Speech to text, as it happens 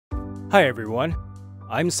Hi everyone,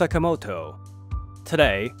 I'm Sakamoto.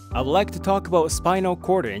 Today, I would like to talk about spinal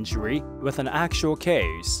cord injury with an actual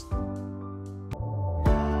case.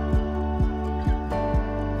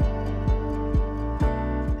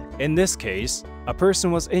 In this case, a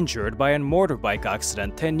person was injured by a motorbike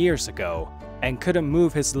accident 10 years ago and couldn't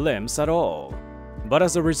move his limbs at all. But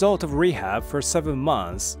as a result of rehab for 7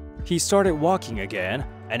 months, he started walking again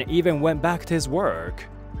and even went back to his work.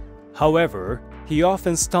 However, he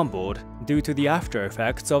often stumbled due to the after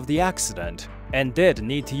effects of the accident and did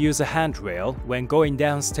need to use a handrail when going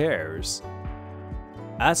downstairs.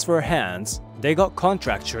 As for hands, they got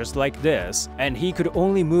contractures like this and he could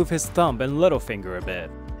only move his thumb and little finger a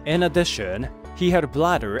bit. In addition, he had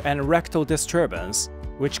bladder and rectal disturbance,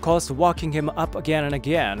 which caused walking him up again and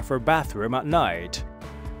again for bathroom at night.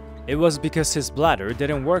 It was because his bladder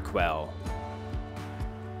didn't work well.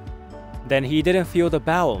 Then he didn't feel the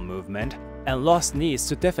bowel movement and lost needs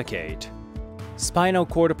to defecate. Spinal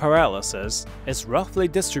cord paralysis is roughly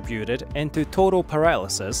distributed into total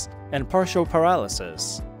paralysis and partial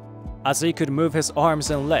paralysis. As he could move his arms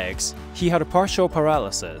and legs, he had partial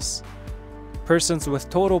paralysis. Persons with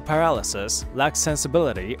total paralysis lack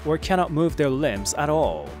sensibility or cannot move their limbs at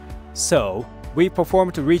all. So, we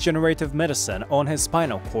performed regenerative medicine on his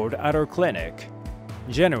spinal cord at our clinic.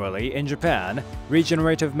 Generally, in Japan,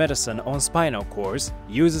 regenerative medicine on spinal cords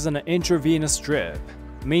uses an intravenous drip.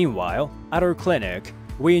 Meanwhile, at our clinic,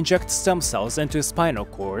 we inject stem cells into spinal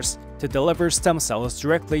cords to deliver stem cells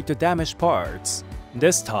directly to damaged parts.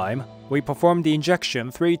 This time, we performed the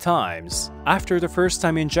injection 3 times. After the first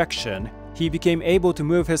time injection, he became able to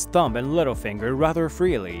move his thumb and little finger rather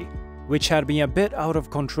freely, which had been a bit out of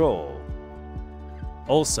control.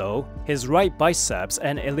 Also, his right biceps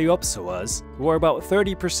and iliopsoas were about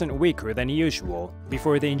 30% weaker than usual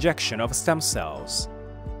before the injection of stem cells.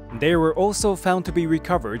 They were also found to be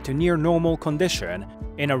recovered to near normal condition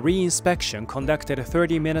in a re-inspection conducted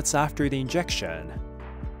 30 minutes after the injection.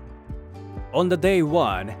 On the day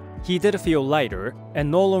 1, he did feel lighter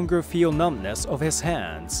and no longer feel numbness of his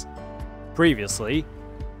hands. Previously,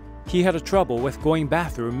 he had trouble with going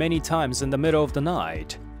bathroom many times in the middle of the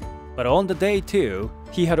night. But on the day 2,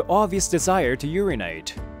 he had obvious desire to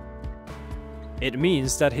urinate. It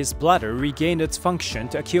means that his bladder regained its function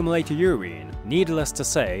to accumulate urine. Needless to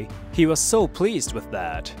say, he was so pleased with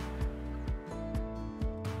that.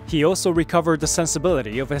 He also recovered the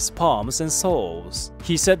sensibility of his palms and soles.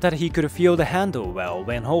 He said that he could feel the handle well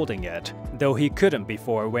when holding it, though he couldn't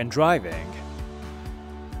before when driving.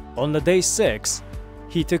 On the day 6,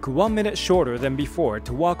 he took 1 minute shorter than before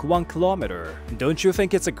to walk 1 kilometer. Don't you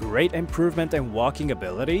think it's a great improvement in walking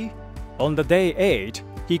ability? On the day 8,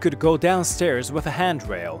 he could go downstairs with a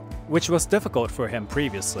handrail, which was difficult for him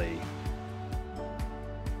previously.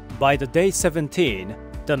 By the day 17,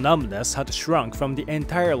 the numbness had shrunk from the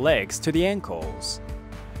entire legs to the ankles.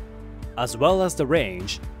 As well as the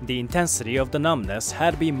range, the intensity of the numbness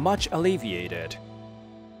had been much alleviated.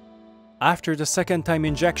 After the second time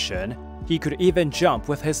injection, he could even jump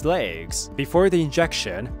with his legs. Before the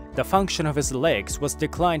injection, the function of his legs was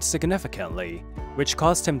declined significantly, which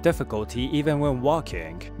caused him difficulty even when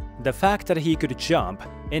walking. The fact that he could jump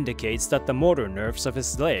indicates that the motor nerves of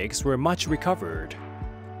his legs were much recovered.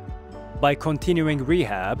 By continuing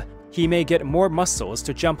rehab, he may get more muscles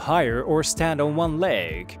to jump higher or stand on 1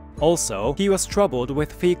 leg. Also, he was troubled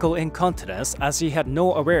with fecal incontinence as he had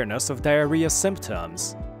no awareness of diarrhea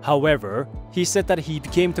symptoms. However, he said that he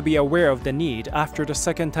became to be aware of the need after the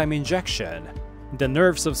second time injection. The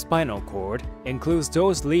nerves of spinal cord includes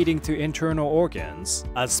those leading to internal organs.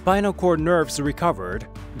 As spinal cord nerves recovered,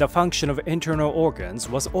 the function of internal organs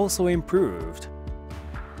was also improved.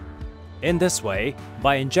 In this way,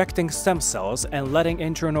 by injecting stem cells and letting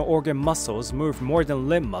internal organ muscles move more than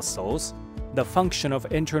limb muscles, the function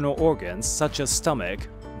of internal organs such as stomach,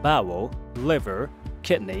 bowel, liver,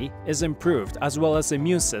 kidney is improved, as well as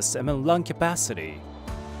immune system and lung capacity.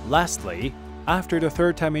 Lastly, after the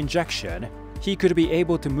 3rd time injection, he could be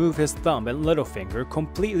able to move his thumb and little finger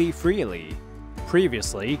completely freely.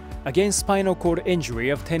 Previously, against spinal cord injury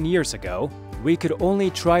of 10 years ago, we could only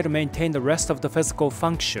try to maintain the rest of the physical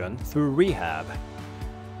function through rehab.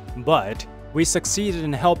 But we succeeded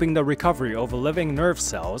in helping the recovery of living nerve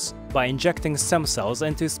cells by injecting stem cells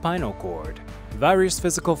into spinal cord. Various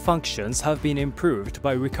physical functions have been improved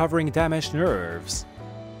by recovering damaged nerves.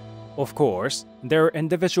 Of course, there are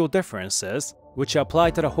individual differences which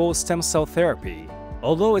apply to the whole stem cell therapy.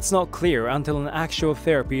 Although it's not clear until an actual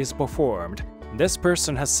therapy is performed, this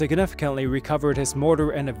person has significantly recovered his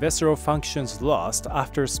motor and visceral functions lost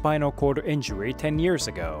after spinal cord injury 10 years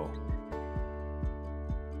ago.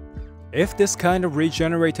 If this kind of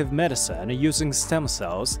regenerative medicine using stem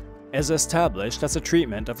cells is established as a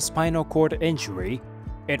treatment of spinal cord injury,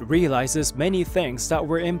 it realizes many things that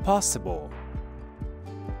were impossible.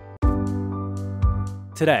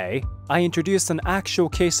 Today, I introduced an actual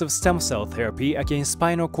case of stem cell therapy against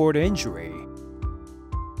spinal cord injury.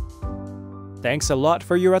 Thanks a lot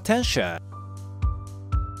for your attention!